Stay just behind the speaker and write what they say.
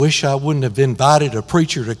Wish I wouldn't have invited a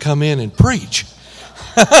preacher to come in and preach.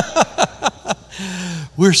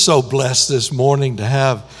 We're so blessed this morning to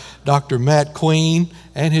have Dr. Matt Queen,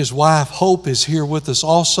 and his wife Hope is here with us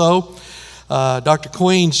also. Dr.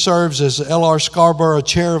 Queen serves as L.R. Scarborough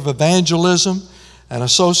Chair of Evangelism, an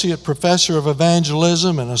Associate Professor of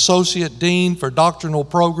Evangelism, and Associate Dean for Doctrinal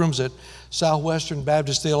Programs at Southwestern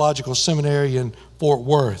Baptist Theological Seminary in Fort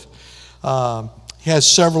Worth. He has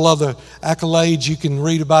several other accolades. You can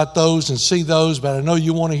read about those and see those, but I know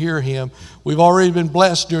you want to hear him. We've already been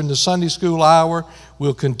blessed during the Sunday school hour.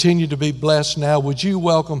 We'll continue to be blessed now. Would you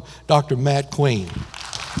welcome Dr. Matt Queen?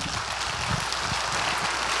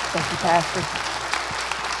 Thank you, Pastor.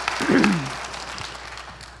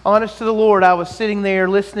 Honest to the Lord, I was sitting there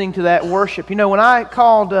listening to that worship. You know, when I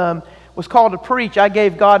was called to preach, I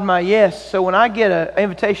gave God my yes. So when I get an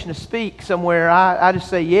invitation to speak somewhere, I just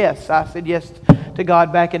say yes. I said yes to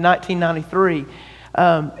God back in 1993.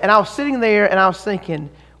 And I was sitting there and I was thinking,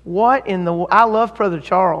 I love Brother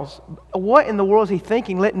Charles. What in the world is he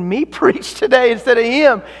thinking, letting me preach today instead of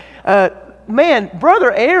him? Man,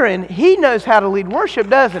 Brother Aaron, he knows how to lead worship,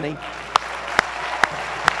 doesn't he?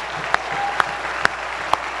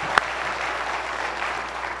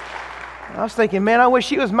 I was thinking, man, I wish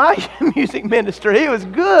he was my music minister. He was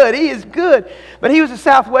good. He is good. But he was a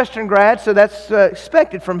Southwestern grad, so that's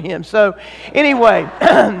expected from him. So anyway,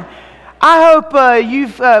 I hope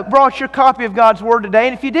you've brought your copy of God's Word today.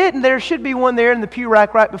 And if you didn't, there should be one there in the pew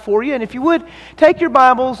rack right before you. And if you would, take your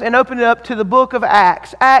Bibles and open it up to the book of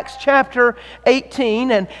Acts, Acts chapter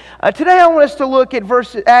 18. And today I want us to look at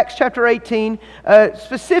Acts chapter 18,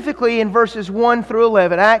 specifically in verses 1 through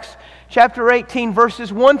 11. Acts chapter 18,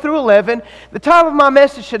 verses 1 through 11. The title of my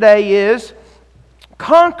message today is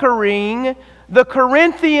Conquering the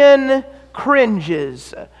Corinthian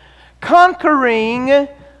Cringes. Conquering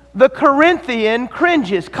the Corinthian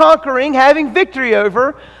cringes. Conquering, having victory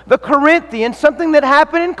over the Corinthians, something that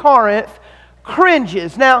happened in Corinth,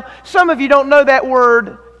 cringes. Now, some of you don't know that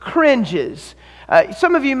word, cringes.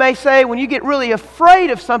 Some of you may say when you get really afraid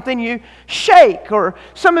of something, you shake. Or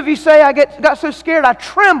some of you say, I got so scared I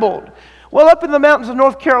trembled. Well, up in the mountains of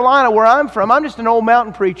North Carolina where I'm from, I'm just an old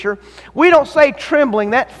mountain preacher. We don't say trembling.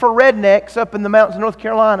 That for rednecks up in the mountains of North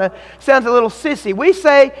Carolina sounds a little sissy. We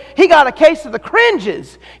say he got a case of the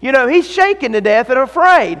cringes. You know, he's shaking to death and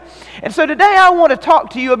afraid. And so today I want to talk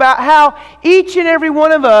to you about how each and every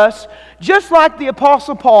one of us, just like the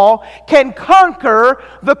Apostle Paul, can conquer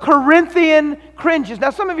the Corinthian cringes.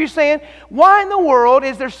 Now, some of you are saying, why in the world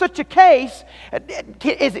is there such a case?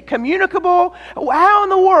 Is it communicable? How in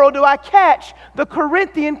the world do I catch the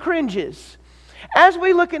Corinthian cringes? As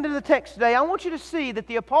we look into the text today, I want you to see that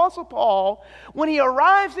the Apostle Paul, when he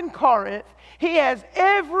arrives in Corinth, he has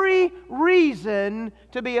every reason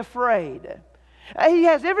to be afraid. He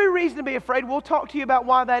has every reason to be afraid. We'll talk to you about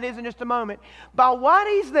why that is in just a moment. But while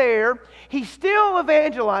he's there, he still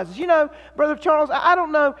evangelizes. You know, Brother Charles, I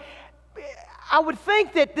don't know. I would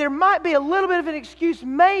think that there might be a little bit of an excuse,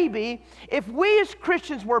 maybe, if we as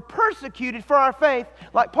Christians were persecuted for our faith,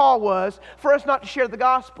 like Paul was, for us not to share the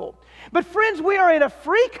gospel. But friends, we are in a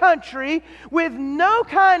free country with no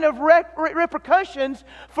kind of repercussions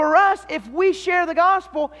for us if we share the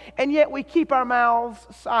gospel, and yet we keep our mouths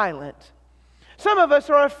silent. Some of us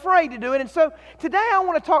are afraid to do it, and so today I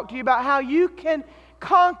want to talk to you about how you can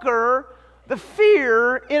conquer the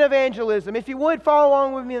fear in evangelism. If you would, follow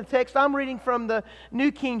along with me in the text. I'm reading from the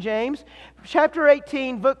New King James, chapter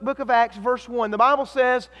 18, book of Acts, verse 1. The Bible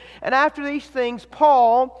says, "And after these things,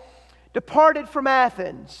 Paul departed from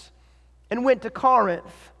Athens and went to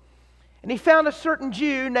Corinth. And he found a certain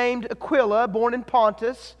Jew named Aquila, born in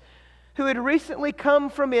Pontus, who had recently come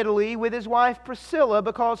from Italy with his wife Priscilla,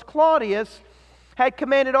 because Claudius had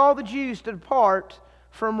commanded all the Jews to depart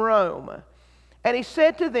from Rome. And he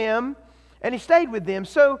said to them," and he stayed with them.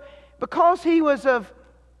 So because he was of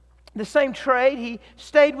the same trade, he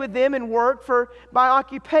stayed with them and worked, for by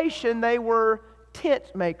occupation they were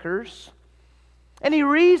tent makers. And he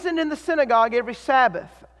reasoned in the synagogue every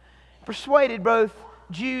Sabbath, persuaded both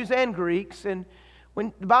Jews and Greeks. And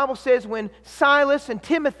when the Bible says when Silas and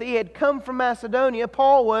Timothy had come from Macedonia,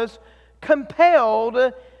 Paul was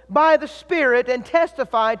compelled by the Spirit and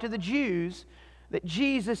testified to the Jews that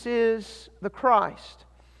Jesus is the Christ.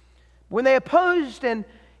 When they opposed and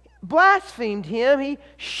blasphemed him, he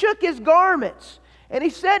shook his garments, and he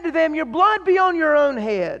said to them, "Your blood be on your own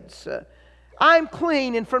heads. I am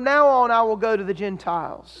clean, and from now on I will go to the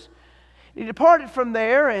Gentiles." He departed from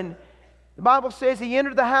there, and the Bible says he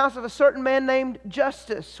entered the house of a certain man named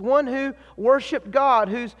Justus, one who worshiped God,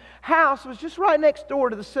 whose house was just right next door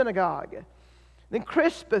to the synagogue. Then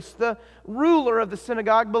Crispus, the ruler of the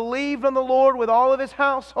synagogue, believed on the Lord with all of his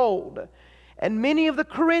household. And many of the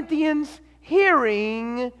Corinthians,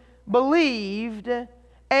 hearing, believed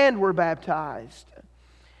and were baptized.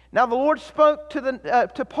 Now the Lord spoke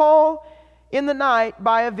to Paul in the night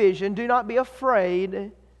by a vision. Do not be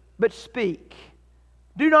afraid, but speak.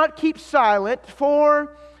 Do not keep silent,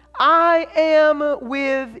 for I am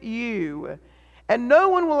with you. And no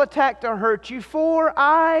one will attack or hurt you, for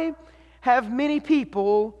I have many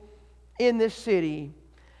people in this city.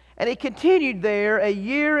 And he continued there 1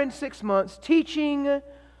 year and 6 months, teaching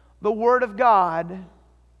the word of God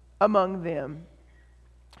among them.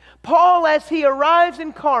 Paul, as he arrives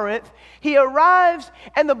in Corinth, he arrives,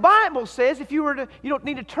 and the Bible says, you don't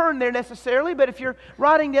need to turn there necessarily, but if you're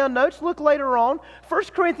writing down notes, look later on. 1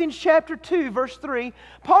 Corinthians chapter 2, verse 3,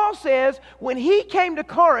 Paul says, when he came to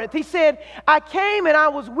Corinth, he said, I came and I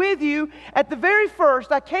was with you. At the very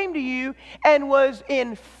first, I came to you and was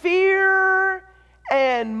in fear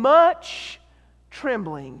and much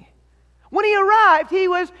trembling. When he arrived, he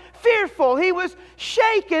was fearful. He was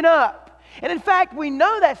shaken up. And in fact, we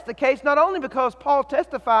know that's the case not only because Paul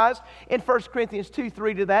testifies in 1 Corinthians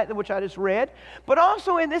 2:3 to that, which I just read, but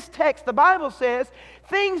also in this text, the Bible says,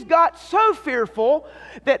 things got so fearful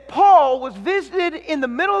that Paul was visited in the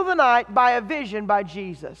middle of the night by a vision by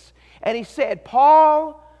Jesus. And he said,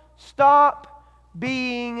 Paul, stop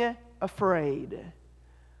being afraid.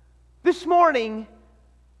 This morning,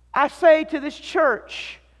 I say to this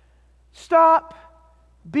church, stop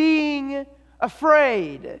being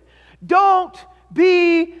afraid. Don't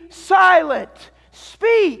be silent.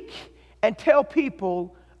 Speak and tell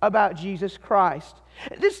people about Jesus Christ.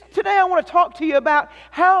 Today I want to talk to you about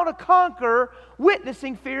how to conquer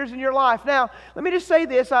witnessing fears in your life. Now, let me just say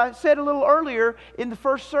this. I said a little earlier in the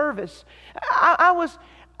first service. I've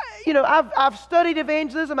studied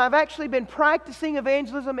evangelism. I've actually been practicing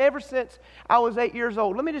evangelism ever since I was 8 years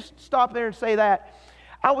old. Let me just stop there and say that.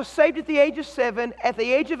 I was saved at the age of 7. At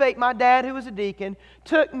the age of 8, my dad, who was a deacon,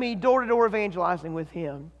 took me door-to-door evangelizing with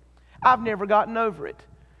him. I've never gotten over it.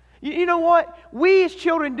 You know what? We as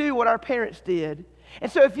children do what our parents did.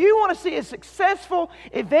 And so if you want to see a successful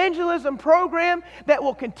evangelism program that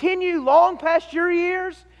will continue long past your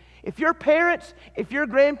years, if your parents, if your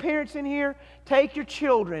grandparents in here, take your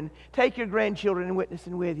children, take your grandchildren and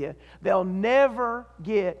witnessing with you. They'll never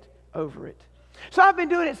get over it. So I've been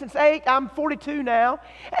doing it since 8. I'm 42 now,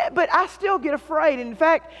 but I still get afraid. And in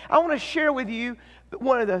fact, I want to share with you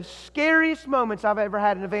one of the scariest moments I've ever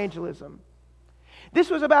had in evangelism. This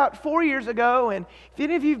was about 4 years ago, and if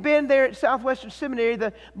any of you have been there at Southwestern Seminary,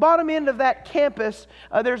 the bottom end of that campus,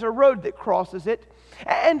 there's a road that crosses it.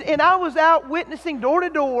 And I was out witnessing door to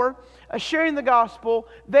door, sharing the gospel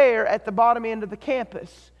there at the bottom end of the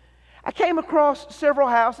campus. I came across several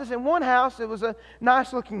houses. In one house, it was a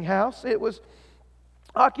nice-looking house. It was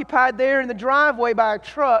occupied there in the driveway by a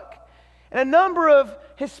truck. And a number of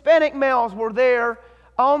Hispanic males were there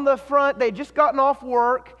on the front. They'd just gotten off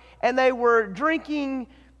work, and they were drinking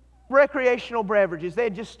recreational beverages. They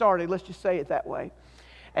had just started, let's just say it that way.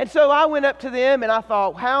 And so I went up to them, and I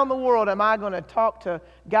thought, how in the world am I going to talk to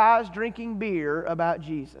guys drinking beer about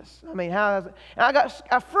Jesus? I mean, how is it? And I got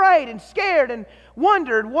afraid and scared and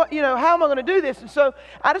wondered, how am I going to do this? And so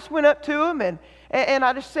I just went up to them, and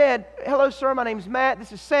I just said, hello, sir, my name's Matt.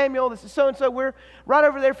 This is Samuel. This is so-and-so. We're right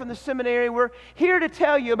over there from the seminary. We're here to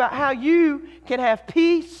tell you about how you can have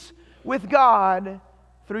peace with God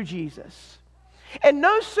through Jesus. And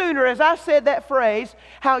no sooner as I said that phrase,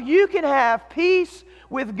 how you can have peace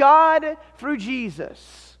with God through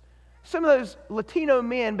Jesus, some of those Latino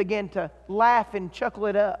men began to laugh and chuckle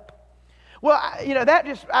it up. Well,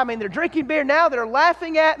 they're drinking beer now, they're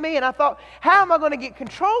laughing at me, and I thought, how am I going to get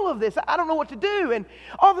control of this? I don't know what to do. And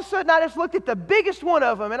all of a sudden, I just looked at the biggest one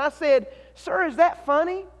of them, and I said, sir, is that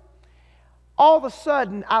funny? All of a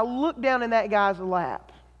sudden, I looked down in that guy's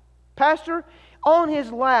lap. Pastor, on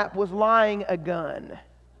his lap was lying a gun.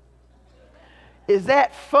 Is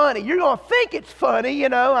that funny? You're going to think it's funny,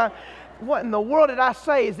 what in the world did I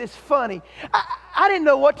say? Is this funny? I didn't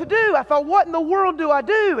know what to do. I thought, what in the world do I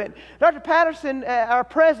do? And Dr. Patterson, our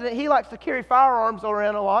president, he likes to carry firearms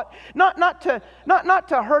around a lot. Not to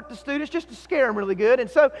hurt the students, just to scare them really good. And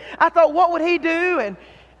so I thought, what would he do? And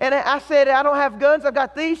I said, I don't have guns. I've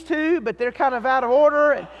got these two, but they're kind of out of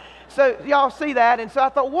order. And so y'all see that. And so I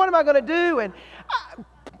thought, what am I going to do? And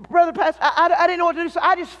Brother Pastor, I didn't know what to do, so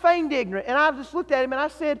I just feigned ignorant. And I just looked at him and I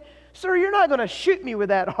said, sir, you're not going to shoot me with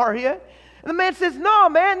that, are you? And the man says, no,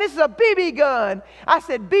 man, this is a BB gun. I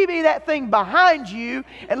said, BB that thing behind you,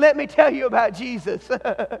 and let me tell you about Jesus.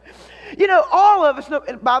 You know, all of us know,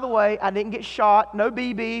 and by the way, I didn't get shot, no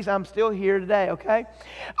BBs, I'm still here today, okay?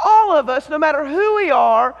 All of us, no matter who we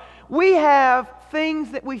are, we have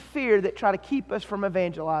things that we fear that try to keep us from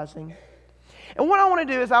evangelizing. And what I want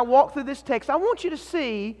to do is I walk through this text. I want you to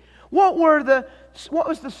see what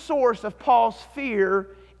was the source of Paul's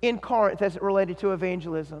fear in Corinth as it related to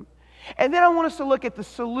evangelism. And then I want us to look at the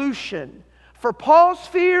solution for Paul's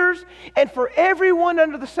fears and for everyone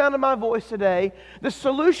under the sound of my voice today, the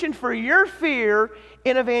solution for your fear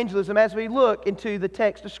in evangelism as we look into the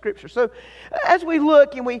text of Scripture. So as we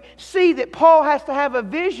look and we see that Paul has to have a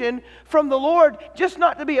vision from the Lord, just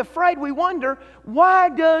not to be afraid, we wonder, why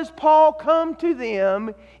does Paul come to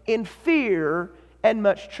them in fear and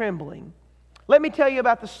much trembling? Let me tell you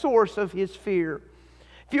about the source of his fear.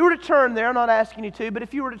 If you were to turn there, I'm not asking you to, but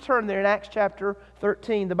if you were to turn there in Acts chapter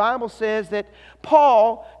 13, the Bible says that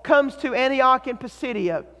Paul comes to Antioch in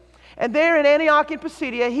Pisidia. And there in Antioch in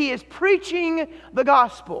Pisidia, he is preaching the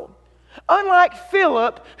gospel. Unlike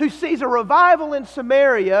Philip, who sees a revival in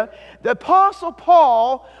Samaria, the Apostle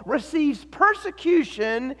Paul receives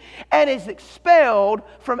persecution and is expelled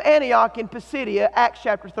from Antioch in Pisidia, Acts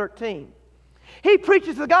chapter 13. He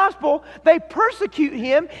preaches the gospel, they persecute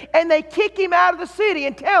him, and they kick him out of the city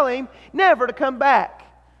and tell him never to come back.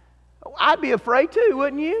 I'd be afraid too,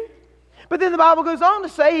 wouldn't you? But then the Bible goes on to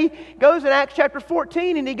say he goes in Acts chapter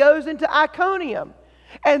 14 and he goes into Iconium.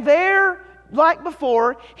 And there, like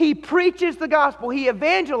before, he preaches the gospel, he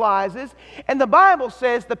evangelizes, and the Bible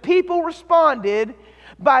says the people responded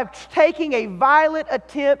by taking a violent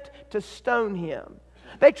attempt to stone him.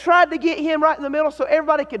 They tried to get him right in the middle so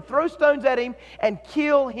everybody could throw stones at him and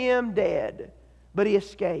kill him dead. But he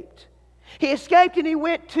escaped. He escaped and he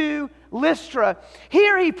went to Lystra.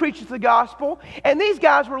 Here he preaches the gospel, and these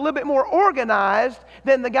guys were a little bit more organized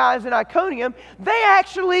than the guys in Iconium. They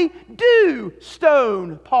actually do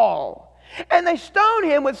stone Paul. And they stone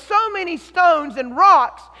him with so many stones and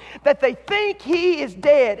rocks that they think he is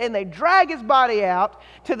dead. And they drag his body out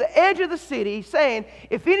to the edge of the city saying,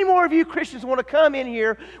 if any more of you Christians want to come in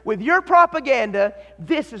here with your propaganda,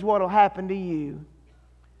 this is what will happen to you.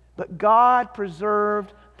 But God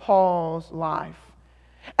preserved Paul's life.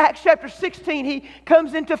 Acts chapter 16, he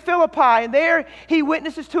comes into Philippi, and there he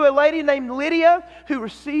witnesses to a lady named Lydia who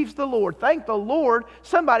receives the Lord. Thank the Lord,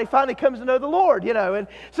 somebody finally comes to know the Lord, you know. And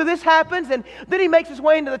so this happens, and then he makes his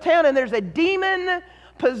way into the town, and there's a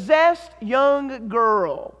demon-possessed young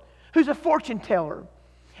girl who's a fortune teller.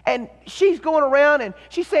 And she's going around and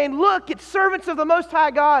she's saying, look, it's servants of the Most High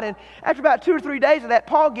God. And after about 2 or 3 days of that,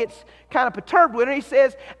 Paul gets kind of perturbed with her. He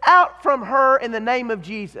says, out from her in the name of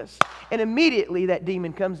Jesus. And immediately that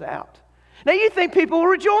demon comes out. Now you think people will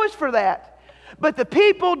rejoice for that. But the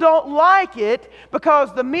people don't like it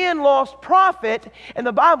because the men lost profit. And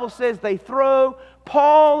the Bible says they throw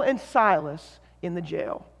Paul and Silas in the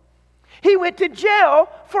jail. He went to jail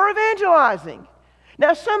for evangelizing.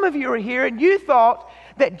 Now some of you are here and you thought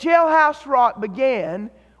that Jailhouse Rock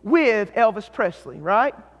began with Elvis Presley,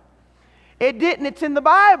 right? It didn't. It's in the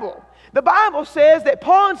Bible. The Bible says that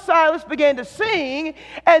Paul and Silas began to sing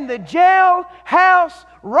and the jailhouse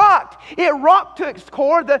rocked. It rocked to its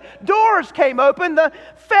core. The doors came open. The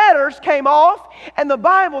fetters came off. And the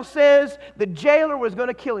Bible says the jailer was going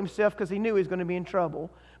to kill himself because he knew he was going to be in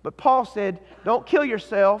trouble. But Paul said, don't kill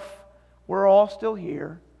yourself. We're all still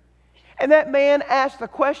here. And that man asked the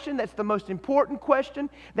question that's the most important question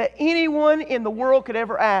that anyone in the world could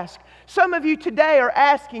ever ask. Some of you today are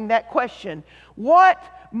asking that question. What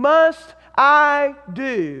must I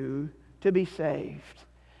do to be saved?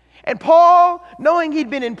 And Paul, knowing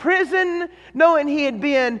he'd been in prison, knowing he had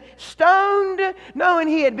been stoned, knowing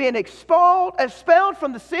he had been expelled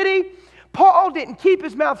from the city, Paul didn't keep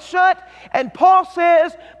his mouth shut. And Paul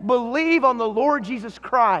says, believe on the Lord Jesus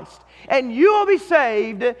Christ, and you will be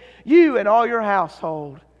saved, you and all your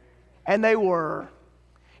household. And they were.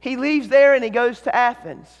 He leaves there and he goes to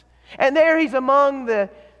Athens. And there he's among the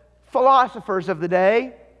philosophers of the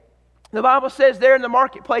day. The Bible says there in the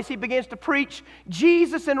marketplace he begins to preach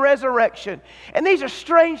Jesus and resurrection. And these are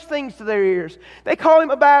strange things to their ears. They call him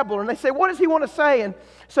a babbler and they say, what does he want to say? And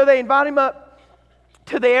so they invite him up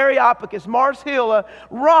to the Areopagus, Mars Hill, a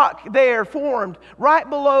rock there formed right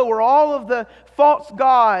below where all of the false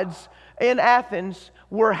gods in Athens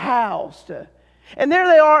were housed. And there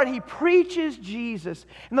they are, and he preaches Jesus.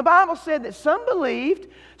 And the Bible said that some believed,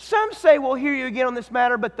 some say, we'll hear you again on this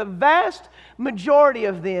matter, but the vast majority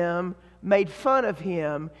of them made fun of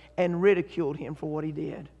him and ridiculed him for what he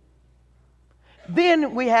did.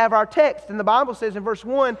 Then we have our text, and the Bible says in verse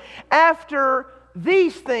 1, after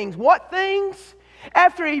these things, what things?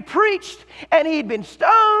 After he preached and he'd been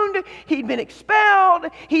stoned, he'd been expelled,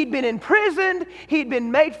 he'd been imprisoned, he'd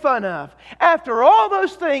been made fun of. After all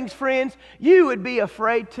those things, friends, you would be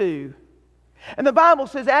afraid too. And the Bible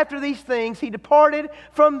says after these things, he departed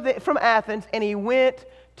from Athens and he went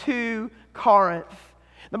to Corinth.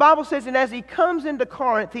 The Bible says, and as he comes into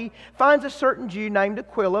Corinth, he finds a certain Jew named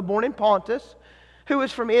Aquila, born in Pontus, who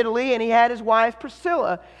was from Italy, and he had his wife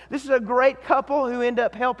Priscilla. This is a great couple who end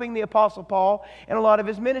up helping the Apostle Paul in a lot of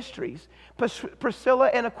his ministries. Priscilla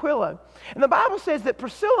and Aquila. And the Bible says that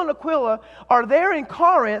Priscilla and Aquila are there in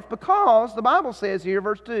Corinth because, the Bible says here,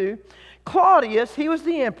 verse 2, Claudius, he was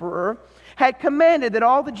the emperor, had commanded that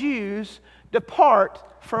all the Jews depart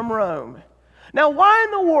from Rome. Now, why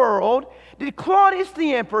in the world did Claudius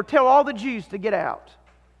the emperor tell all the Jews to get out?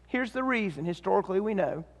 Here's the reason, historically we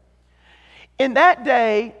know. In that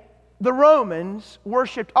day, the Romans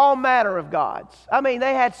worshipped all manner of gods. I mean,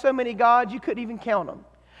 they had so many gods you couldn't even count them.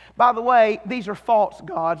 By the way, these are false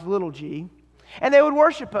gods, little g. And they would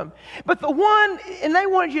worship them. But the one, and they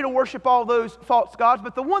wanted you to worship all those false gods,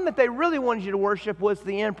 but the one that they really wanted you to worship was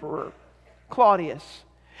the emperor, Claudius.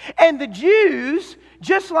 And the Jews,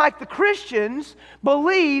 just like the Christians,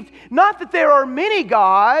 believed not that there are many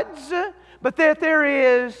gods, but that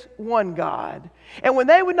there is one God. And when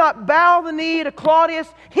they would not bow the knee to Claudius,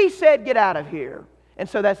 he said, get out of here. And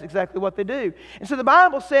so that's exactly what they do. And so the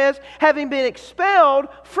Bible says, having been expelled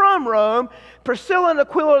from Rome, Priscilla and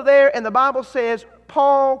Aquila are there, and the Bible says,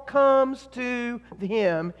 Paul comes to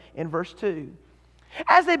him in verse 2.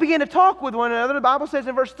 As they begin to talk with one another, the Bible says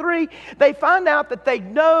in verse 3, they find out that they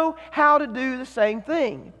know how to do the same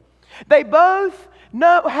thing. They both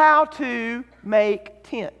know how to make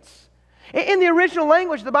tents. In the original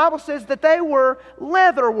language, the Bible says that they were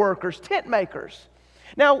leather workers, tent makers.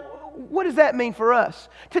 Now, what does that mean for us?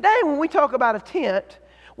 Today, when we talk about a tent,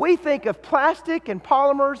 we think of plastic and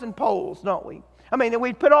polymers and poles, don't we? I mean,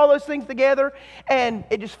 we put all those things together and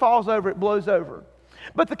it just falls over, it blows over.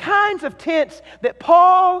 But the kinds of tents that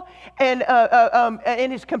Paul and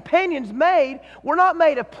his companions made were not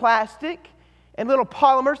made of plastic and little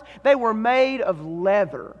polymers. They were made of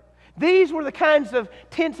leather. These were the kinds of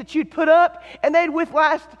tents that you'd put up, and they'd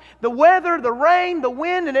withstand the weather, the rain, the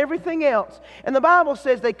wind, and everything else. And the Bible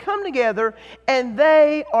says they come together, and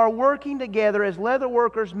they are working together as leather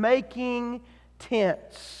workers making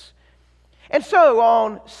tents. And so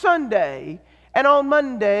on Sunday, and on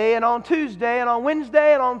Monday, and on Tuesday, and on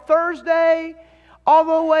Wednesday, and on Thursday, all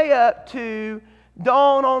the way up to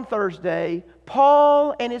dawn on Thursday,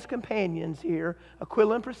 Paul and his companions here,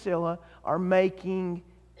 Aquila and Priscilla, are making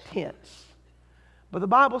tents. But the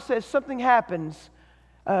Bible says something happens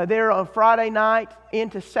there on Friday night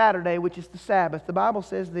into Saturday, which is the Sabbath. The Bible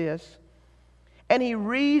says this, and he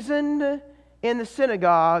reasoned in the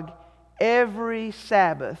synagogue every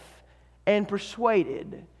Sabbath and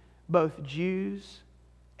persuaded both Jews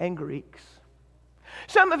and Greeks.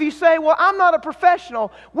 Some of you say, well, I'm not a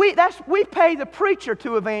professional. We pay the preacher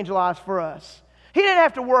to evangelize for us. He didn't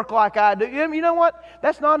have to work like I do. You know what?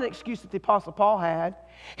 That's not an excuse that the Apostle Paul had.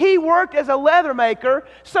 He worked as a leather maker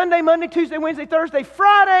Sunday, Monday, Tuesday, Wednesday, Thursday,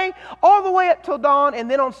 Friday, all the way up till dawn.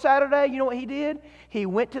 And then on Saturday, you know what he did? He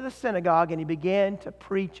went to the synagogue and he began to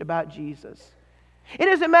preach about Jesus. It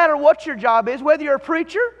doesn't matter what your job is, whether you're a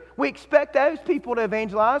preacher, we expect those people to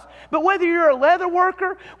evangelize, but whether you're a leather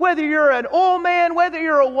worker, whether you're an oil man, whether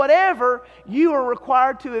you're a whatever, you are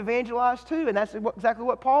required to evangelize too. And that's exactly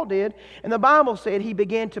what Paul did. And the Bible said he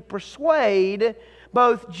began to persuade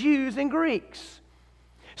both Jews and Greeks.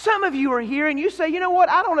 Some of you are here and you say, you know what,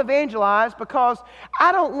 I don't evangelize because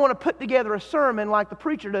I don't want to put together a sermon like the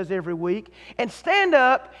preacher does every week and stand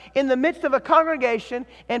up in the midst of a congregation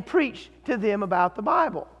and preach to them about the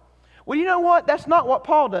Bible. Well, you know what? That's not what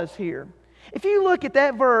Paul does here. If you look at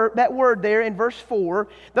that word there in verse 4,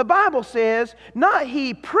 the Bible says, not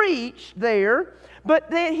he preached there, but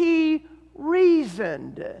that he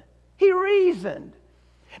reasoned. He reasoned.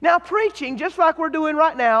 Now, preaching, just like we're doing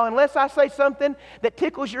right now, unless I say something that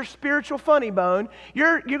tickles your spiritual funny bone,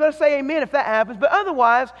 you're going to say amen if that happens. But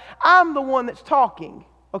otherwise, I'm the one that's talking,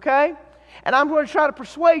 okay? And I'm going to try to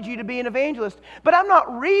persuade you to be an evangelist. But I'm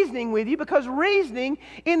not reasoning with you, because reasoning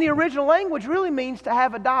in the original language really means to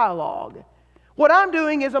have a dialogue. What I'm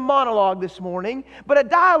doing is a monologue this morning, but a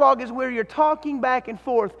dialogue is where you're talking back and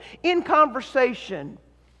forth in conversation.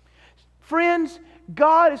 Friends,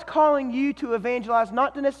 God is calling you to evangelize,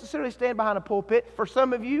 not to necessarily stand behind a pulpit. For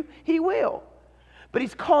some of you, He will. But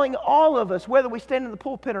He's calling all of us, whether we stand in the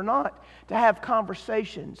pulpit or not, to have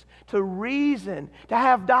conversations, to reason, to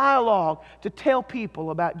have dialogue, to tell people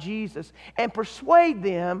about Jesus and persuade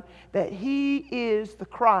them that He is the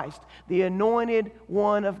Christ, the anointed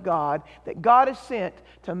one of God, that God has sent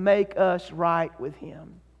to make us right with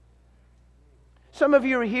Him. Some of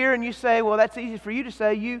you are here and you say, well, that's easy for you to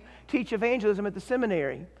say. You teach evangelism at the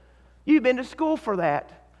seminary. You've been to school for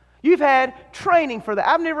that. You've had training for that.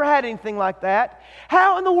 I've never had anything like that.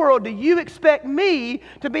 How in the world do you expect me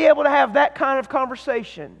to be able to have that kind of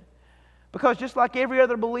conversation? Because just like every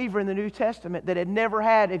other believer in the New Testament that had never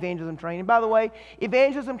had evangelism training, by the way,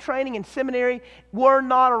 evangelism training and seminary were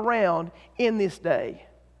not around in this day.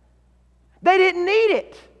 They didn't need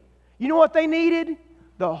it. You know what they needed?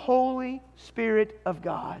 The Holy Spirit of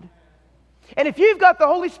God. And if you've got the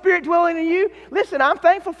Holy Spirit dwelling in you, listen, I'm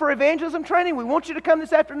thankful for evangelism training. We want you to come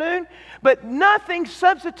this afternoon. But nothing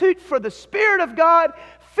substitutes for the Spirit of God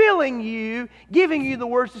filling you, giving you the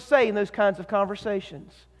words to say in those kinds of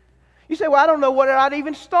conversations. You say, well, I don't know where I'd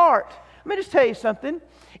even start. Let me just tell you something.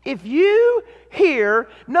 If you here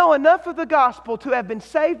know enough of the gospel to have been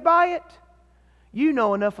saved by it, you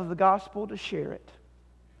know enough of the gospel to share it.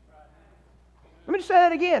 Let me just say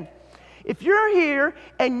that again. If you're here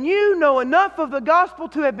and you know enough of the gospel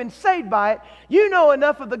to have been saved by it, you know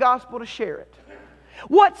enough of the gospel to share it.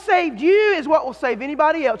 What saved you is what will save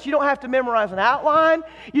anybody else. You don't have to memorize an outline.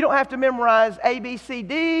 You don't have to memorize A, B, C,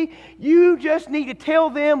 D. You just need to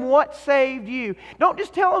tell them what saved you. Don't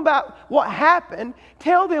just tell them about what happened.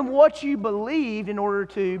 Tell them what you believed in order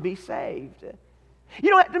to be saved. You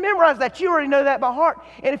don't have to memorize that. You already know that by heart.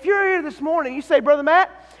 And if you're here this morning, you say, Brother Matt,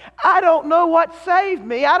 I don't know what saved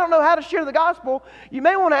me. I don't know how to share the gospel. You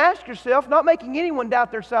may want to ask yourself, not making anyone doubt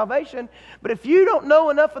their salvation, but if you don't know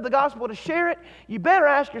enough of the gospel to share it, you better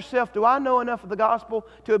ask yourself, do I know enough of the gospel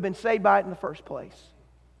to have been saved by it in the first place?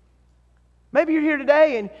 Maybe you're here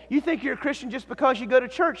today and you think you're a Christian just because you go to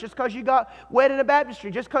church, just because you got wet in a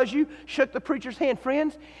baptistry, just because you shook the preacher's hand.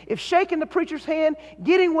 Friends, if shaking the preacher's hand,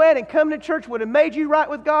 getting wet, and coming to church would have made you right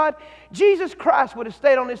with God, Jesus Christ would have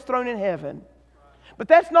stayed on His throne in heaven. But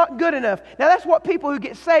that's not good enough. Now, that's what people who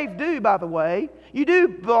get saved do, by the way. You do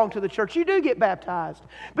belong to the church. You do get baptized.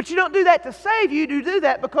 But you don't do that to save you. You do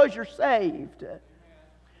that because you're saved.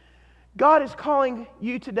 God is calling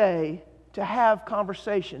you today to have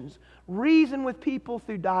conversations, reason with people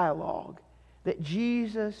through dialogue, that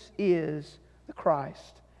Jesus is the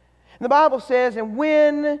Christ. And the Bible says, and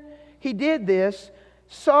when He did this,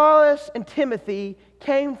 Silas and Timothy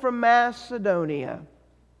came from Macedonia.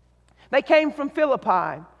 They came from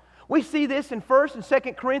Philippi. We see this in 1 and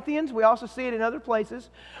 2 Corinthians. We also see it in other places,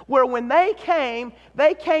 where when they came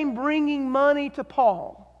bringing money to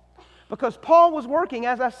Paul. Because Paul was working,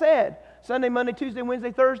 as I said, Sunday, Monday, Tuesday,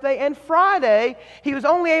 Wednesday, Thursday, and Friday. He was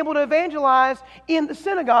only able to evangelize in the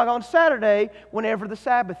synagogue on Saturday whenever the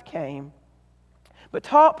Sabbath came. But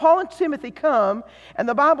Paul and Timothy come, and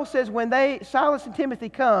the Bible says when Silas and Timothy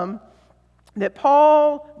come, that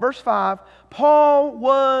Paul, verse 5, Paul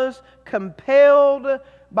was compelled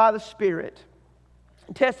by the Spirit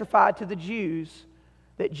and testified to the Jews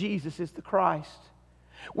that Jesus is the Christ.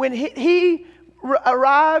 When he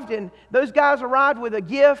arrived and those guys arrived with a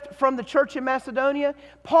gift from the church in Macedonia,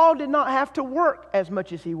 Paul did not have to work as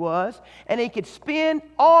much as he was, and he could spend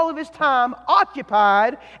all of his time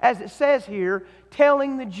occupied, as it says here,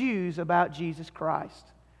 telling the Jews about Jesus Christ.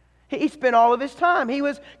 He spent all of his time. He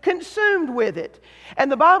was consumed with it. And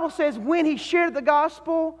the Bible says when he shared the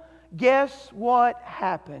gospel, guess what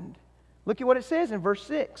happened? Look at what it says in verse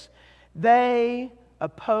 6. They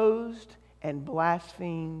opposed and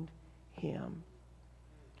blasphemed him.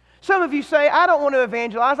 Some of you say, I don't want to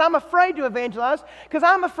evangelize. I'm afraid to evangelize because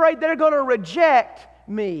I'm afraid they're going to reject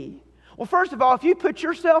me. Well, first of all, if you put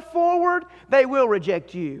yourself forward, they will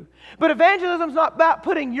reject you. But evangelism is not about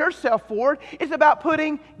putting yourself forward. It's about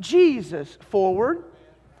putting Jesus forward.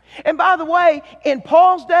 And by the way, in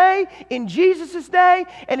Paul's day, in Jesus' day,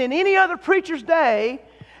 and in any other preacher's day,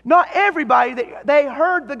 not everybody that they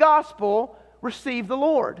heard the gospel received the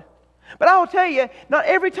Lord. But I will tell you, not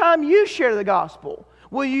every time you share the gospel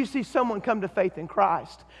will you see someone come to faith in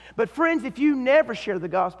Christ. But friends, if you never share the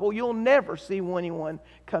gospel, you'll never see anyone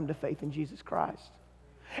come to faith in Jesus Christ.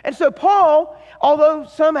 And so Paul, although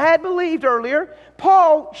some had believed earlier,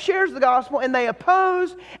 Paul shares the gospel and they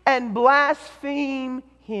oppose and blaspheme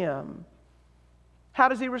him. How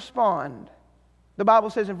does he respond? The Bible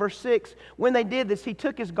says in verse 6, when they did this, he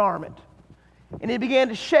took his garment and he began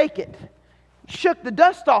to shake it, shook the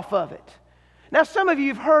dust off of it. Now, some of you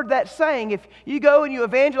have heard that saying, if you go and you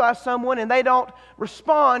evangelize someone and they don't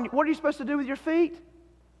respond, what are you supposed to do with your feet?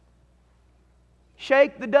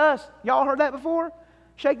 Shake the dust. Y'all heard that before?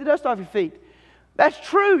 Shake the dust off your feet. That's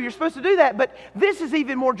true. You're supposed to do that. But this is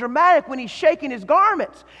even more dramatic when he's shaking his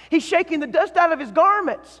garments. He's shaking the dust out of his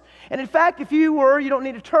garments. And in fact, you don't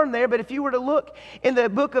need to turn there, but if you were to look in the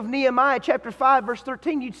book of Nehemiah, chapter 5, verse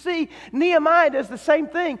 13, you'd see Nehemiah does the same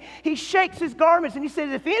thing. He shakes his garments and he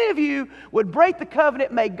says, if any of you would break the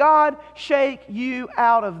covenant, may God shake you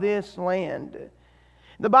out of this land.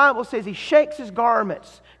 The Bible says he shakes his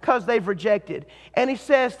garments because they've rejected. And he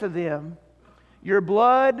says to them, your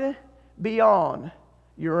blood be on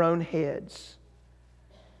your own heads.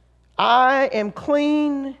 I am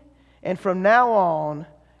clean, and from now on,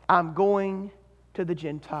 I'm going to the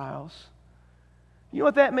Gentiles. You know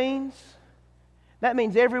what that means? That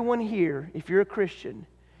means everyone here, if you're a Christian,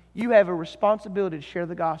 you have a responsibility to share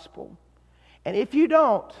the gospel. And if you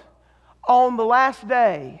don't, on the last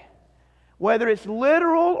day, whether it's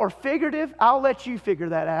literal or figurative, I'll let you figure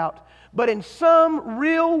that out. But in some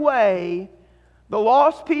real way, the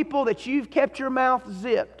lost people that you've kept your mouth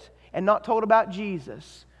zipped and not told about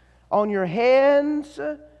Jesus, on your hands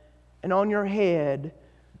and on your head,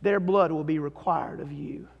 their blood will be required of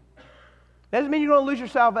you. Doesn't mean you're going to lose your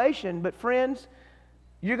salvation, but friends,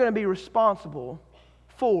 you're going to be responsible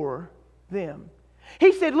for them.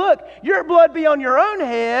 He said, look, your blood be on your own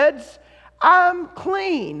heads. I'm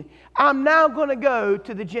clean. I'm now going to go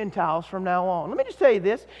to the Gentiles from now on. Let me just tell you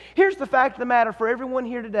this. Here's the fact of the matter for everyone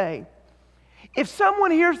here today. If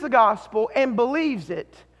someone hears the gospel and believes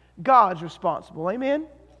it, God's responsible. Amen?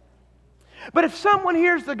 But if someone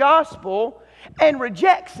hears the gospel and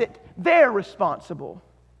rejects it, they're responsible.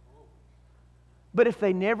 But if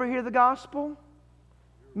they never hear the gospel,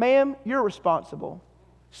 ma'am, you're responsible.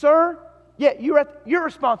 Sir, yeah, you're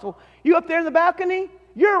responsible. You up there in the balcony,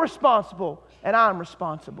 you're responsible, and I'm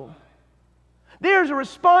responsible. There's a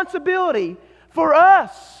responsibility for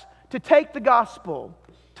us to take the gospel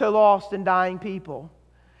to lost and dying people.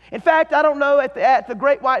 In fact, I don't know, at the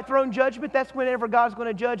great white throne judgment, that's whenever God's going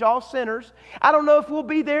to judge all sinners. I don't know if we'll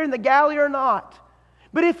be there in the galley or not.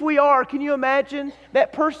 But if we are, can you imagine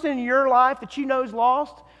that person in your life that you know is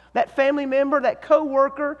lost? That family member, that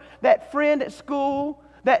co-worker, that friend at school,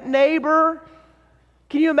 that neighbor?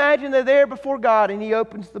 Can you imagine they're there before God and He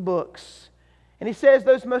opens the books and He says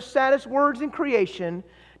those most saddest words in creation,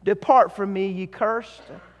 depart from me, ye cursed,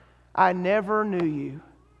 I never knew you.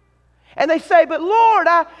 And they say, but Lord,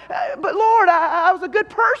 I was a good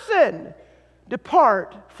person.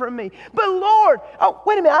 Depart from me. But Lord, oh,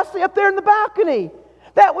 wait a minute, I see up there in the balcony.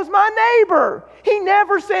 That was my neighbor. He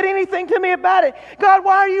never said anything to me about it. God,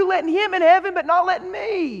 why are you letting him in heaven but not letting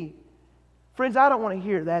me? Friends, I don't want to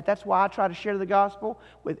hear that. That's why I try to share the gospel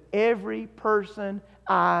with every person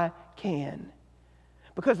I can.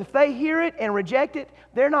 Because if they hear it and reject it,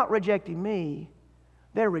 they're not rejecting me.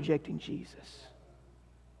 They're rejecting Jesus.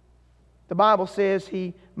 The Bible says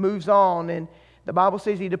he moves on, and the Bible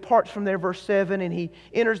says he departs from there, verse 7, and he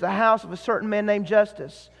enters the house of a certain man named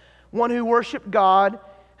Justus, one who worshiped God,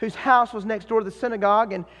 whose house was next door to the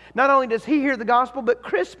synagogue. And not only does he hear the gospel, but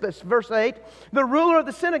Crispus, verse 8, the ruler of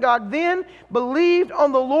the synagogue, then believed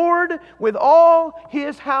on the Lord with all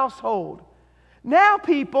his household. Now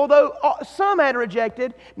people, though some had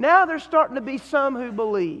rejected, now there's starting to be some who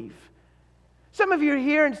believe. Some of you are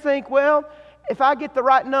here and think, well, if I get the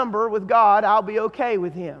right number with God, I'll be okay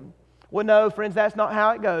with Him. Well, no, friends, that's not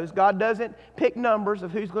how it goes. God doesn't pick numbers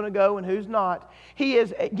of who's going to go and who's not. He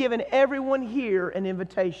has given everyone here an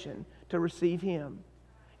invitation to receive Him.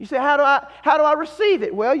 You say, how do I receive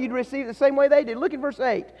it? Well, you'd receive it the same way they did. Look at verse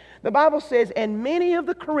 8. The Bible says, and many of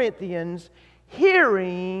the Corinthians,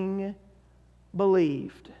 hearing,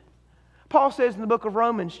 believed. Paul says in the book of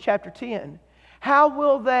Romans, chapter 10, how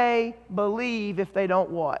will they believe if they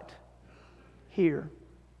don't what? Hear.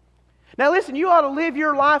 Now listen, you ought to live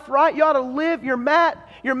your life right. You ought to live your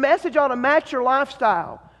message ought to match your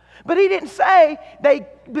lifestyle. But he didn't say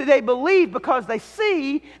they believe because they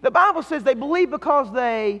see. The Bible says they believe because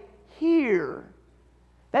they hear.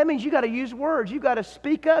 That means you got to use words. You got to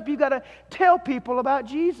speak up. You got to tell people about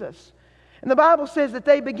Jesus. And the Bible says that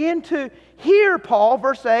they begin to hear Paul,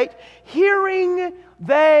 verse 8, hearing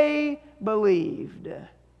they believed.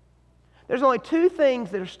 There's only two things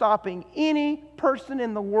that are stopping any person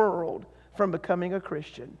in the world from becoming a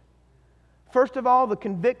Christian. First of all, the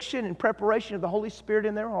conviction and preparation of the Holy Spirit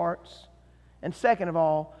in their hearts. And second of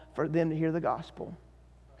all, for them to hear the gospel.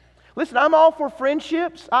 Listen, I'm all for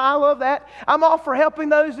friendships. I love that. I'm all for helping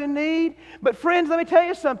those in need. But friends, let me tell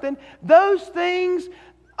you something. Those things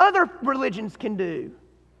other religions can do.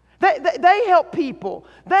 They help people.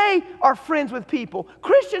 They are friends with people.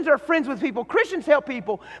 Christians are friends with people. Christians help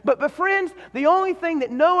people. But friends, the only thing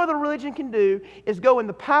that no other religion can do is go in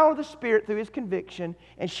the power of the Spirit through His conviction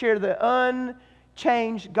and share the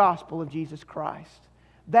unchanged gospel of Jesus Christ.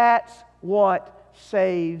 That's what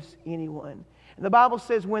saves anyone. And the Bible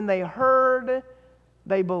says when they heard,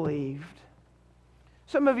 they believed.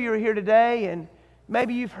 Some of you are here today and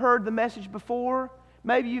maybe you've heard the message before.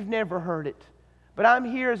 Maybe you've never heard it. But I'm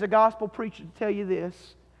here as a gospel preacher to tell you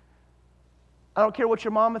this. I don't care what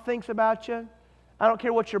your mama thinks about you. I don't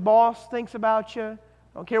care what your boss thinks about you. I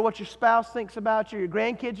don't care what your spouse thinks about you, your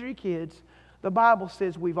grandkids or your kids. The Bible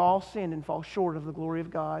says we've all sinned and fall short of the glory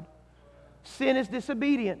of God. Sin is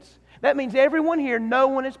disobedience. That means everyone here, no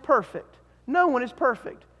one is perfect. No one is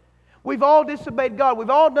perfect. We've all disobeyed God. We've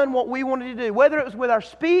all done what we wanted to do, whether it was with our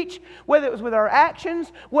speech, whether it was with our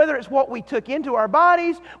actions, whether it's what we took into our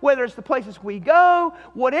bodies, whether it's the places we go,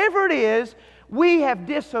 whatever it is, we have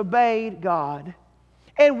disobeyed God.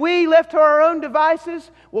 And we, left to our own devices,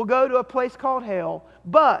 will go to a place called hell.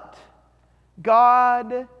 But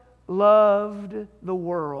God loved the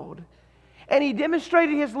world. And He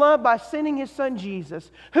demonstrated His love by sending His Son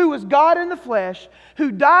Jesus, who was God in the flesh,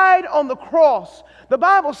 who died on the cross. The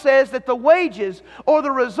Bible says that the wages or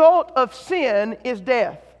the result of sin is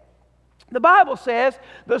death. The Bible says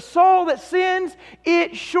the soul that sins,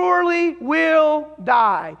 it surely will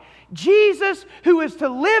die. Jesus, who is to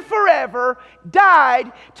live forever,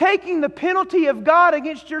 died, taking the penalty of God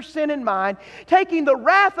against your sin and mine, taking the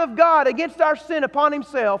wrath of God against our sin upon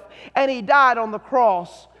Himself, and He died on the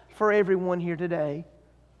cross for everyone here today.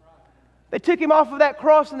 They took Him off of that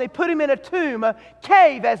cross and they put Him in a tomb, a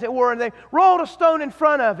cave as it were, and they rolled a stone in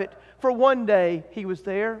front of it. For one day He was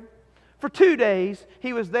there. For 2 days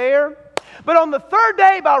He was there. But on the third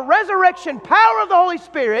day, by resurrection power of the Holy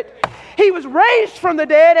Spirit, He was raised from the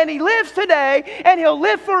dead, and He lives today, and He'll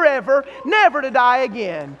live forever, never to die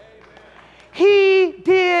again. He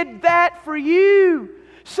did that for you.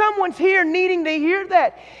 Someone's here needing to hear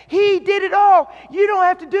that. He did it all. You don't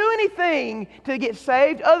have to do anything to get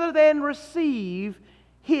saved other than receive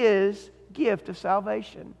His gift of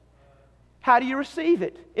salvation. How do you receive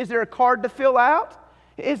it? Is there a card to fill out?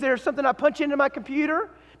 Is there something I punch into my computer?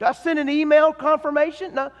 Do I send an email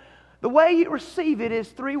confirmation? No. The way you receive it is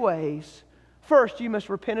 3 ways. First, you must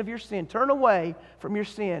repent of your sin. Turn away from your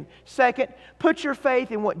sin. Second, put your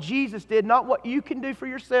faith in what Jesus did, not what you can do for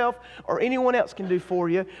yourself or anyone else can do for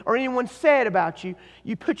you or anyone said about you.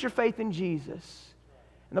 You put your faith in Jesus.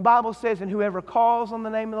 And the Bible says, and whoever calls on the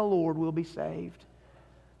name of the Lord will be saved.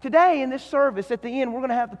 Today in this service, at the end, we're going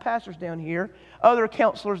to have the pastors down here, other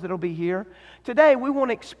counselors that will be here. Today, we want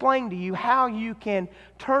to explain to you how you can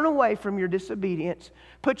turn away from your disobedience,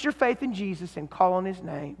 put your faith in Jesus, and call on His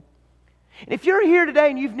name. And if you're here today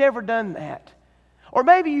and you've never done that, or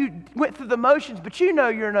maybe you went through the motions, but you know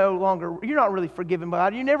you're not really forgiven by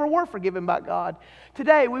God. You never were forgiven by God.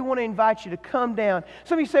 Today, we want to invite you to come down.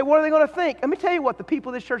 Some of you say, what are they going to think? Let me tell you what the people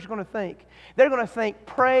of this church are going to think. They're going to think,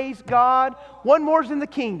 praise God, one more's in the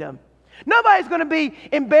kingdom. Nobody's going to be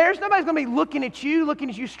embarrassed. Nobody's going to be looking at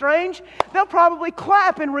you strange. They'll probably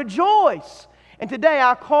clap and rejoice. And today,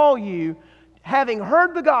 I call you, having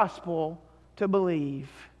heard the gospel, to believe.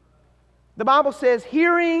 The Bible says,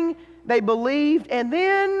 hearing, they believed, and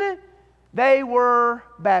then they were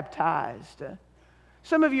baptized.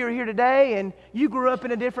 Some of you are here today, and you grew up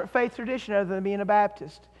in a different faith tradition other than being a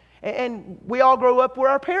Baptist. And we all grow up where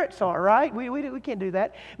our parents are, right? We can't do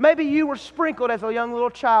that. Maybe you were sprinkled as a young little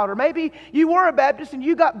child, or maybe you were a Baptist and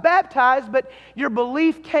you got baptized, but your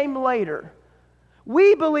belief came later.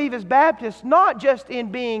 We believe as Baptists not just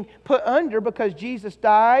in being put under because Jesus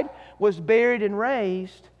died, was buried, and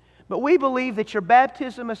raised, but we believe that your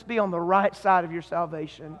baptism must be on the right side of your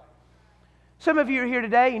salvation. Some of you are here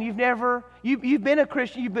today and you've been a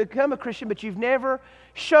Christian, you've become a Christian, but you've never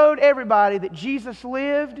showed everybody that Jesus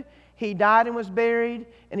lived, He died and was buried,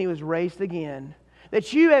 and He was raised again.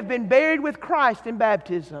 That you have been buried with Christ in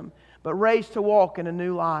baptism, but raised to walk in a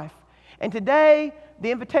new life. And today,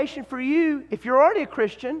 the invitation for you, if you're already a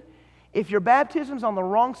Christian, if your baptism's on the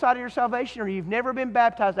wrong side of your salvation or you've never been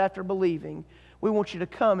baptized after believing, we want you to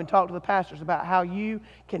come and talk to the pastors about how you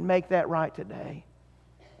can make that right today.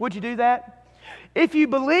 Would you do that? If you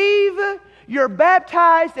believe, you're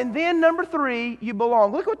baptized, and then number 3, you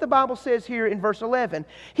belong. Look what the Bible says here in verse 11.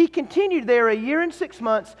 He continued there 1 year and 6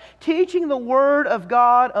 months, teaching the word of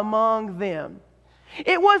God among them.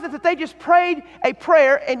 It wasn't that they just prayed a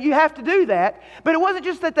prayer, and you have to do that, but it wasn't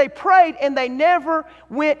just that they prayed and they never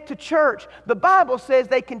went to church. The Bible says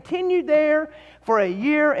they continued there for a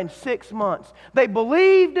year and 6 months. They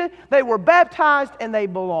believed, they were baptized, and they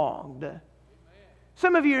belonged.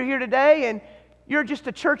 Some of you are here today, and you're just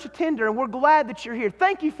a church attender, and we're glad that you're here.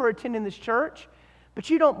 Thank you for attending this church, but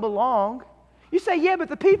you don't belong. You say, yeah, but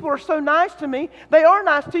the people are so nice to me. They are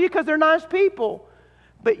nice to you because they're nice people.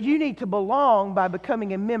 But you need to belong by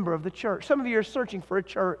becoming a member of the church. Some of you are searching for a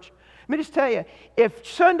church. Let me just tell you, if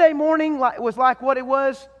Sunday morning was like what it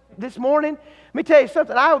was this morning, let me tell you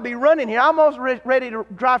something. I would be running here. I'm almost ready to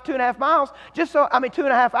drive 2.5 miles,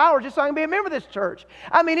 2.5 hours, just so I can be a member of this church.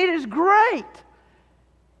 I mean, it is great.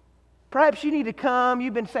 Perhaps you need to come.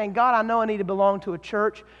 You've been saying, God, I know I need to belong to a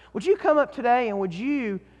church. Would you come up today and would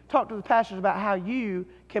you talk to the pastors about how you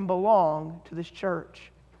can belong to this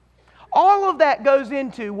church? All of that goes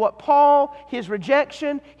into what Paul, his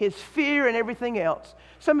rejection, his fear, and everything else.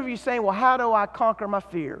 Some of you saying, well, how do I conquer my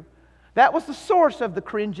fear? That was the source of the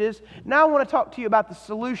cringes. Now I want to talk to you about the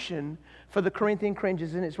solution for the Corinthian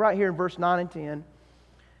cringes, and it's right here in verse 9 and 10.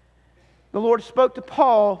 The Lord spoke to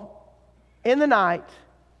Paul in the night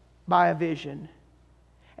by a vision,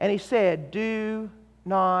 and he said, do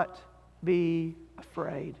not be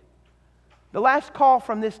afraid. The last call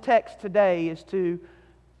from this text today is to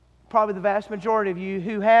probably the vast majority of you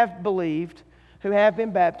who have believed, who have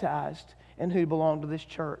been baptized, and who belong to this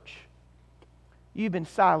church. You've been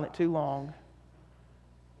silent too long.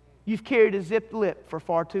 You've carried a zipped lip for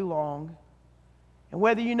far too long. And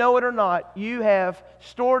whether you know it or not, you have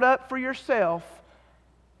stored up for yourself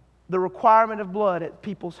the requirement of blood at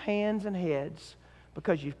people's hands and heads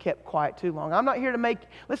because you've kept quiet too long. I'm not here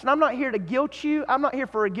to guilt you. I'm not here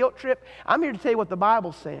for a guilt trip. I'm here to tell you what the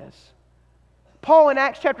Bible says. Paul in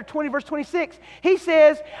Acts chapter 20, verse 26, he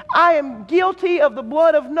says, I am guilty of the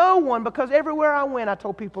blood of no one because everywhere I went, I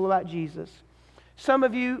told people about Jesus. Some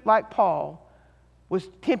of you, like Paul was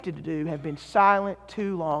tempted to do, have been silent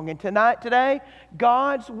too long. And today,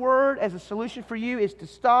 God's word as a solution for you is to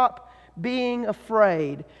stop being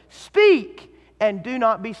afraid. Speak and do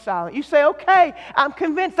not be silent. You say, okay, I'm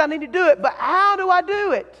convinced I need to do it, but how do I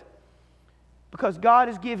do it? Because God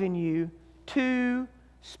has given you 2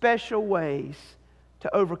 special ways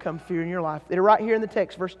to overcome fear in your life. They're right here in the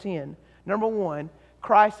text, verse 10. Number 1,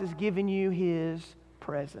 Christ has given you His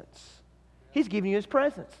presence. He's given you His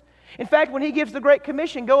presence. In fact, when He gives the Great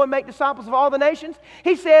Commission, go and make disciples of all the nations,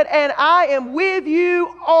 He said, and I am with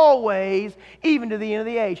you always, even to the end of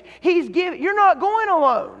the age. You're not going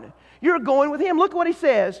alone. You're going with Him. Look what He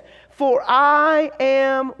says. For I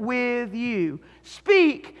am with you.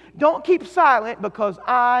 Speak, don't keep silent, because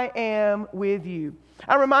I am with you.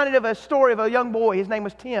 I'm reminded of a story of a young boy. His name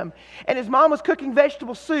was Tim. And his mom was cooking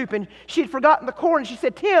vegetable soup, and she had forgotten the corn. And she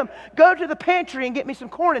said, Tim, go to the pantry and get me some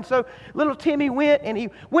corn. And so little Timmy went, and he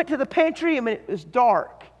went to the pantry, and it was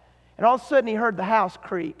dark. And all of a sudden, he heard the house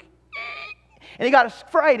creak. And he got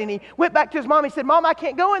afraid, and he went back to his mom. He said, Mom, I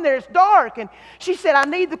can't go in there. It's dark. And she said, I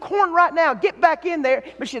need the corn right now. Get back in there.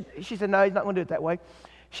 But she said, no, he's not going to do it that way.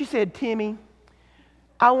 She said, Timmy,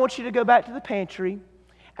 I want you to go back to the pantry,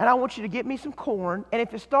 and I want you to get me some corn. And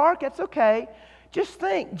if it's dark, that's okay. Just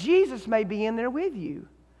think, Jesus may be in there with you.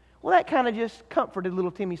 Well, that kind of just comforted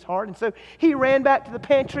little Timmy's heart. And so he ran back to the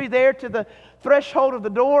pantry there to the threshold of the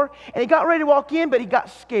door. And he got ready to walk in, but he got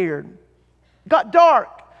scared. It got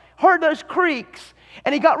dark. Heard those creaks.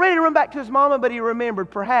 And he got ready to run back to his mama, but he remembered,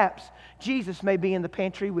 perhaps Jesus may be in the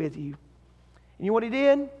pantry with you. And you know what he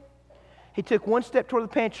did? He took one step toward the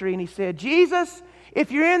pantry and he said, Jesus, if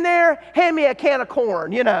you're in there, hand me a can of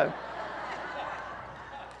corn,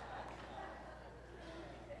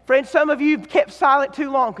 Friends, some of you have kept silent too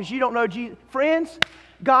long because you don't know Jesus. Friends,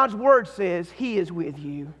 God's word says He is with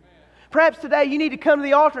you. Perhaps today you need to come to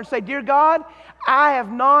the altar and say, Dear God, I have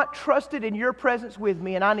not trusted in your presence with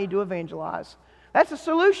me, and I need to evangelize. That's a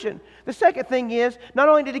solution. The second thing is, not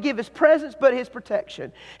only did He give His presence, but His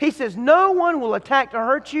protection. He says, no one will attack to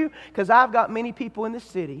hurt you because I've got many people in this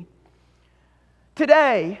city.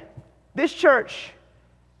 Today, this church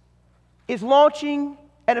is launching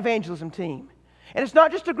an evangelism team. And it's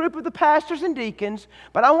not just a group of the pastors and deacons,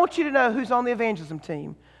 but I want you to know who's on the evangelism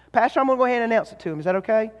team. Pastor, I'm going to go ahead and announce it to him. Is that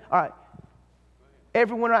okay? All right.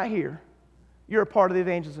 Everyone right here, you're a part of the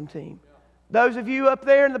evangelism team. Those of you up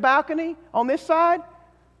there in the balcony on this side,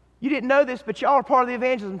 you didn't know this, but y'all are part of the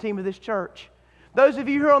evangelism team of this church. Those of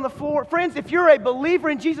you who are on the floor, friends, if you're a believer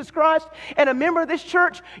in Jesus Christ and a member of this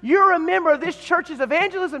church, you're a member of this church's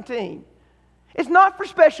evangelism team. It's not for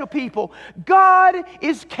special people. God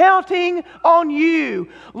is counting on you.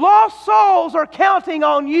 Lost souls are counting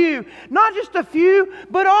on you. Not just a few,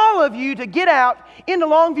 but all of you to get out into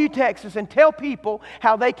Longview, Texas and tell people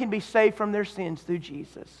how they can be saved from their sins through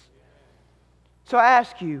Jesus. So I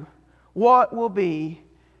ask you, what will be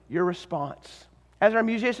your response? As our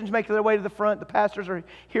musicians make their way to the front, the pastors are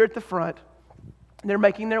here at the front. They're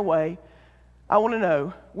making their way. I want to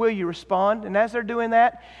know, will you respond? And as they're doing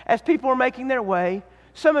that, as people are making their way,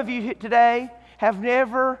 some of you today have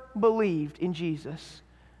never believed in Jesus.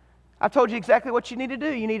 I told you exactly what you need to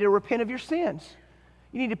do. You need to repent of your sins.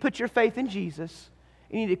 You need to put your faith in Jesus.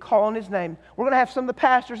 You need to call on His name. We're going to have some of the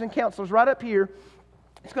pastors and counselors right up here.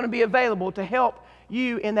 It's going to be available to help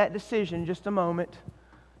you in that decision in just a moment.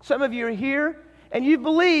 Some of you are here and you've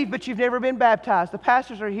believed, but you've never been baptized. The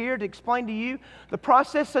pastors are here to explain to you the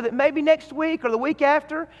process so that maybe next week or the week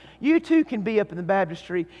after, you too can be up in the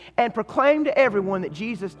baptistry and proclaim to everyone that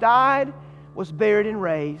Jesus died, was buried, and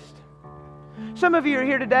raised. Some of you are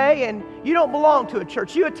here today and you don't belong to a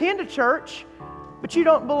church. You attend a church, but you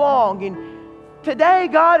don't belong. And today,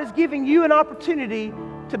 God is giving you an opportunity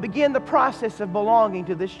to begin the process of belonging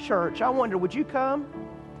to this church. I wonder, would you come?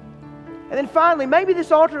 And then finally, maybe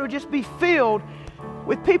this altar would just be filled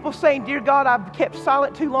with people saying, "Dear God, I've kept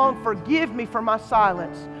silent too long. Forgive me for my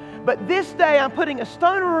silence. But this day I'm putting a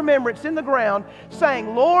stone of remembrance in the ground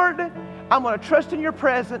saying, Lord, I'm going to trust in your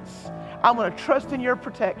presence. I'm going to trust in your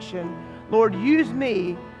protection. Lord, use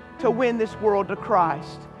me to win this world to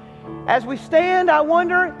Christ." As we stand, I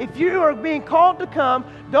wonder if you are being called to come.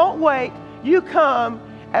 Don't wait. You come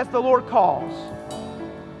as the Lord calls.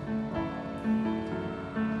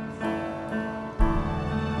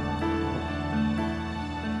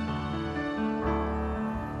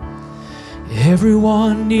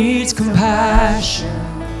 Everyone needs compassion,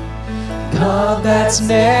 love that's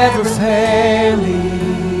never failing.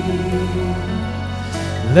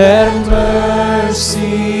 Let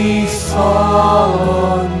mercy fall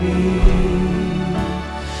on me.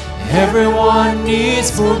 Everyone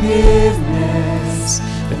needs forgiveness,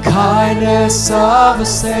 the kindness of a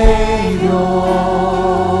Savior.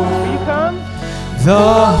 Will you come?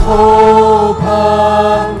 The hope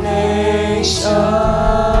of nations.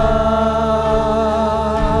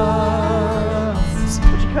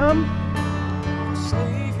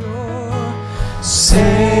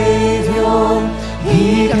 Savior,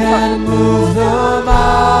 He can move the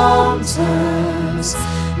mountains.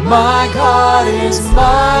 My God is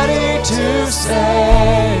mighty to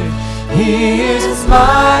save. He is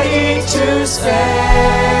mighty to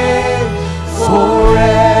save.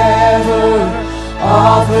 Forever,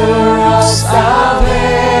 author of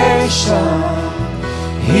salvation.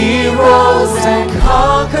 He rose and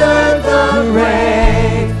conquered the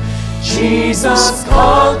grave. Jesus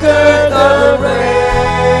conquered the grave.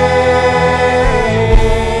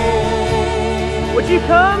 Would you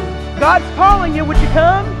come? God's calling you. Would you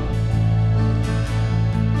come?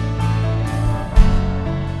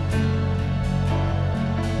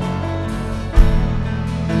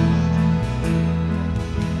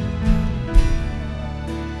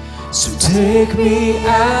 So take me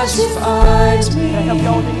as you find Can I help me.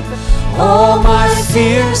 y'all with anything? All my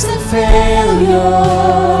fears and failures,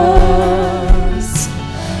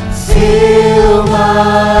 fill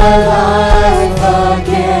my life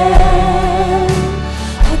again.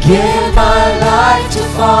 I give my life to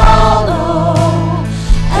follow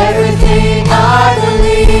everything I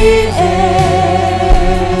believe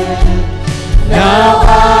in. Now I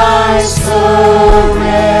surrender.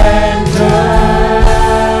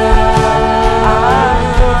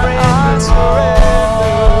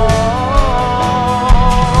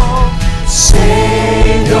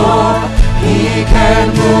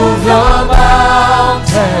 Move the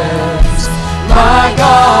mountains. My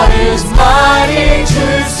God is mighty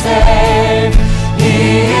to save.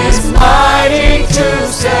 He is mighty to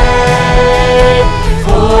save.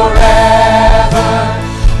 Forever,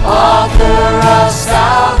 author of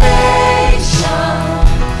salvation.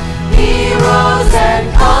 He rose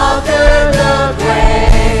and conquered the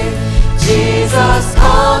grave. Jesus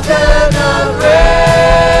conquered the grave.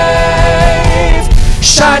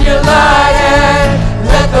 Shine your light and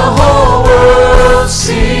let the whole world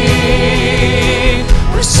see.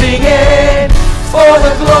 We're singing for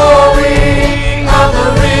the glory of the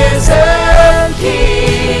risen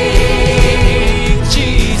King.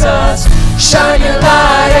 Jesus, shine your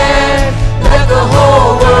light and let the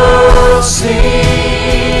whole world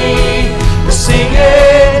see. We're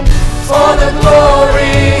singing for the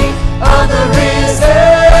glory of the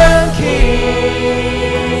risen King.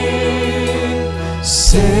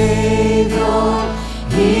 Savior,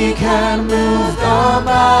 He can move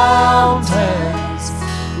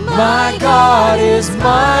My God is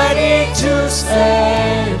mighty to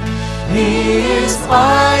save. He is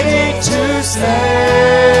mighty to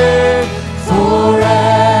save.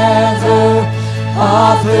 Forever,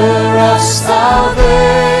 author of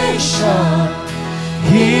salvation.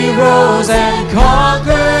 He rose and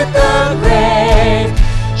conquered the grave.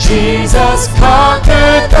 Jesus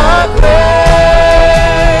conquered the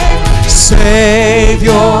grave.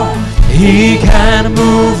 Savior, He can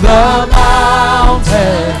move the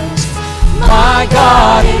mountains. My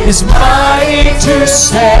God is mighty to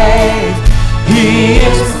save. He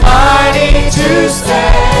is mighty to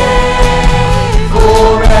save.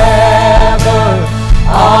 Forever,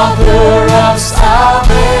 author of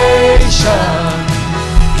salvation.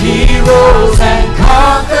 He rose and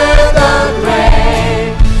conquered the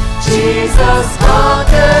grave. Jesus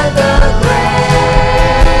conquered the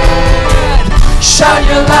grave. Shine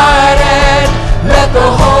your light and let the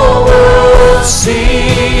whole world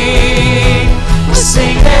see. We're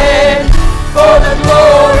singing for the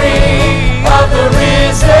glory of the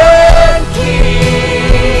risen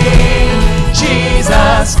King.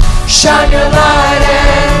 Jesus, shine your light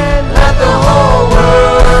and let the whole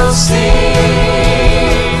world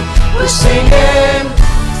see. We're singing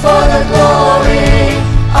for the glory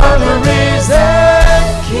of the risen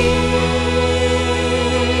King.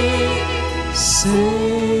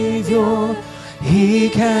 Savior, He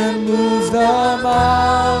can move the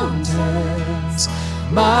mountains.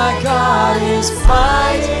 My God is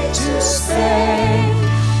mighty to save.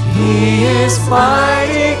 He is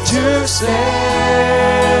mighty to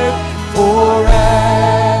save.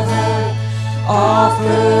 Forever,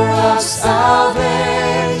 author of salvation.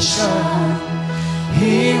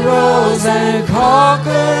 He rose and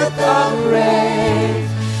conquered the grave.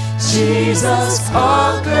 Jesus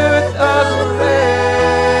conquered the grave.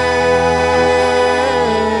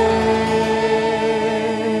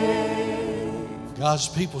 God's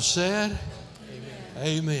people said,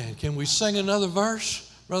 Amen. Can we sing another verse,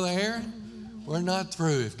 Brother Aaron? We're not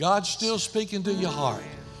through. If God's still speaking to your heart,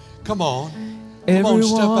 come on. Come on,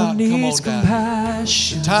 step out and come on down.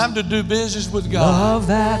 The time to do business with God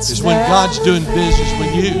is when God's doing business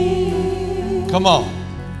with you. Come on.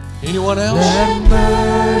 Anyone else? Let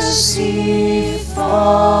mercy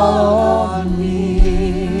fall on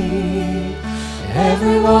me.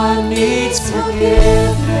 Everyone needs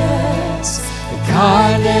forgiveness, the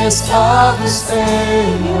kindness of the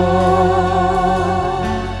Savior.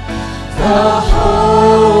 The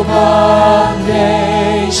hope of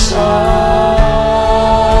nations.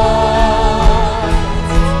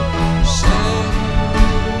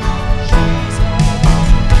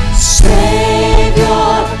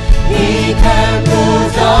 Savior, He can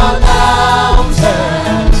move the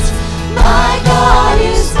mountains. My God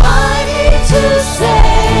is mighty to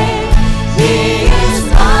save. He is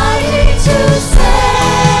mighty to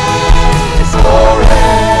save.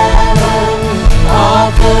 Forever,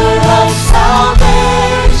 author of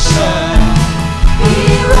salvation. He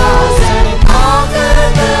rose and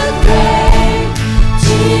conquered the grave.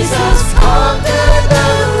 Jesus conquered the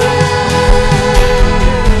grave.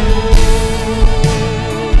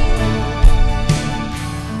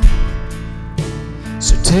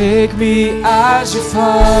 So take me as you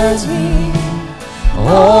find me,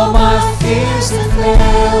 all my fears and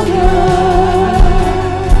failures.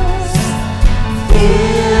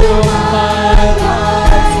 Fill my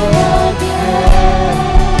life again.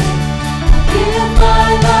 Give my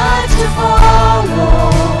life to follow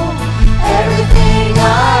everything I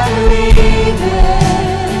believe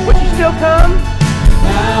in. Would you still come?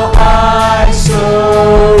 Now I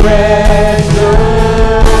surrender.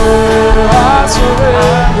 I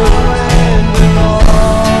surrender.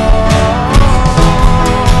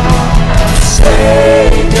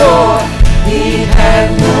 Savior, He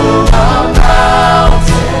can move the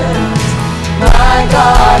mountains. My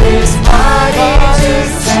God is mighty to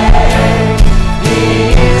save. He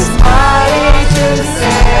is mighty to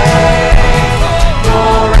save.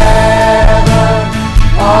 Forever,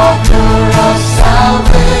 author of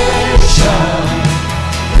salvation.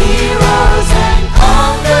 He rose and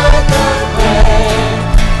conquered the grave.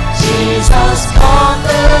 Jesus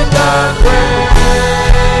conquered the grave.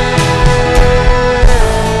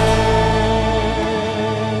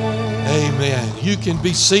 Amen. You can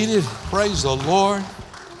be seated. Praise the Lord.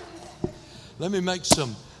 Let me make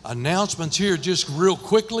some announcements here just real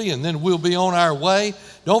quickly, and then we'll be on our way.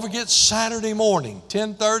 Don't forget Saturday morning,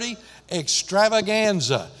 10:30,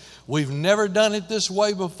 extravaganza. We've never done it this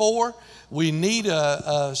way before. We need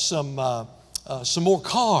some more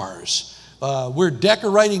cars. We're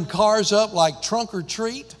decorating cars up like trunk or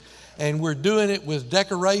treat. and we're doing it with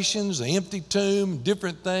decorations, the empty tomb,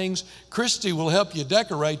 different things. Christy will help you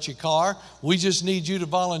decorate your car. We just need you to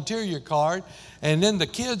volunteer your card. And then the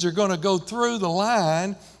kids are going to go through the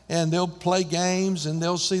line, and they'll play games, and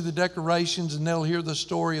they'll see the decorations, and they'll hear the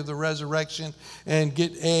story of the resurrection, and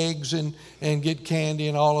get eggs and get candy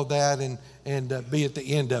and all of that, and be at the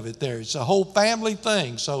end of it there. It's a whole family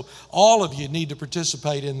thing, so all of you need to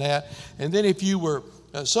participate in that. And then if you were,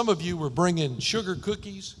 some of you were bringing sugar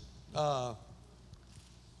cookies. Why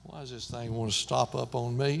does this thing want to stop up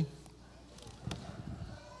on me?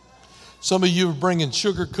 Some of you are bringing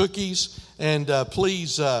sugar cookies, and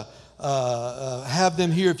please have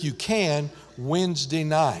them here if you can Wednesday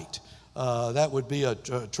night. That would be a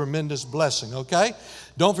tremendous blessing, okay?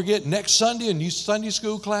 Don't forget, next Sunday, a new Sunday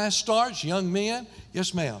school class starts. Young men.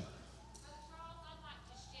 Yes, ma'am. Brother Charles, I'd like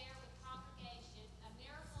to share with the congregation a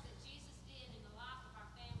miracle that Jesus did in the life of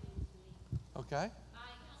our family this week. Okay.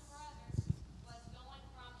 My young brother was going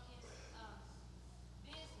from his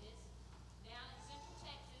business down in Central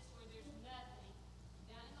Texas where there's nothing,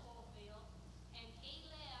 down in the oil field, and he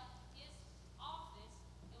left his office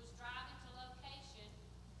and was driving to location,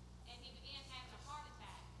 and he began having a heart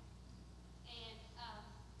attack. And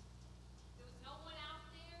there was no one out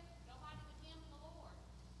there, nobody but him and the Lord.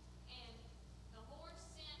 And the Lord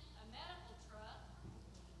sent a medical truck.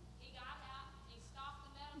 He got out, he stopped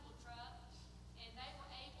the medical truck, and they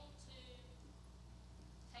were able to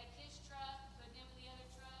take his truck, put him in the other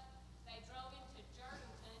truck. They drove him to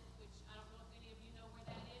Jordanton, which I don't know if any of you know where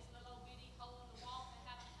that is, little old bitty hole in the wall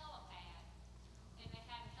that had a helipad. And they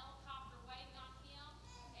had a helicopter waiting on him,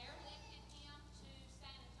 airlifted him to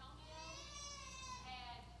San Antonio,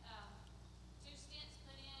 had 2 stents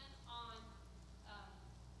put in on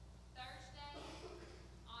Thursday.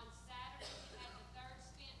 On Saturday, he had the 3rd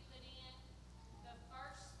stent put in. The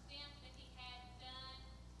first stent that he had done,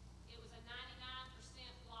 it was a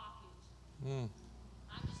 99% blockage.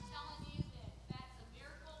 I'm just telling you that that's a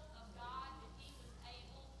miracle of God, that he was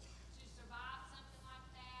able to survive something like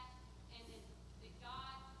that, and that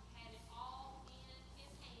God had it all in his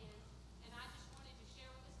hands. And I just wanted to share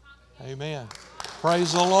with this congregation. Amen.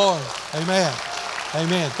 Praise the Lord. Amen.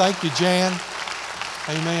 Amen. Thank you, Jan.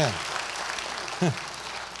 Amen.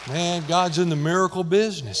 Man, God's in the miracle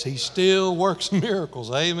business. He still works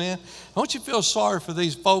miracles. Amen. Don't you feel sorry for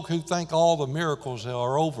these folk who think all the miracles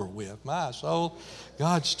are over with? My soul,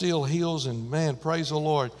 God still heals, and man, praise the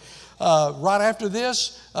Lord. Right after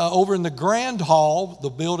this, over in the Grand Hall, the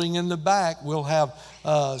building in the back, we'll have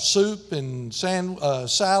soup and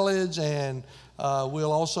salads, and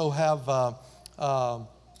we'll also have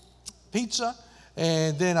pizza.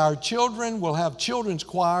 And then our children will have children's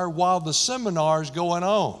choir while the seminar is going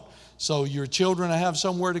on. So your children will have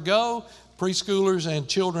somewhere to go, preschoolers and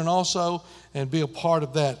children also, and be a part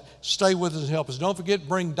of that. Stay with us and help us. Don't forget,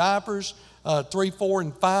 bring diapers, 3, 4,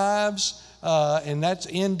 and 5s. And that's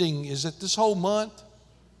ending, is it this whole month?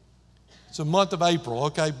 It's the month of April.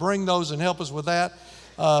 Okay, bring those and help us with that.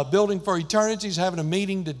 Building for Eternity is having a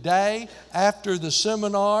meeting today after the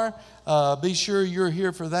seminar. Be sure you're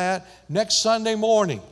here for that. Next Sunday morning,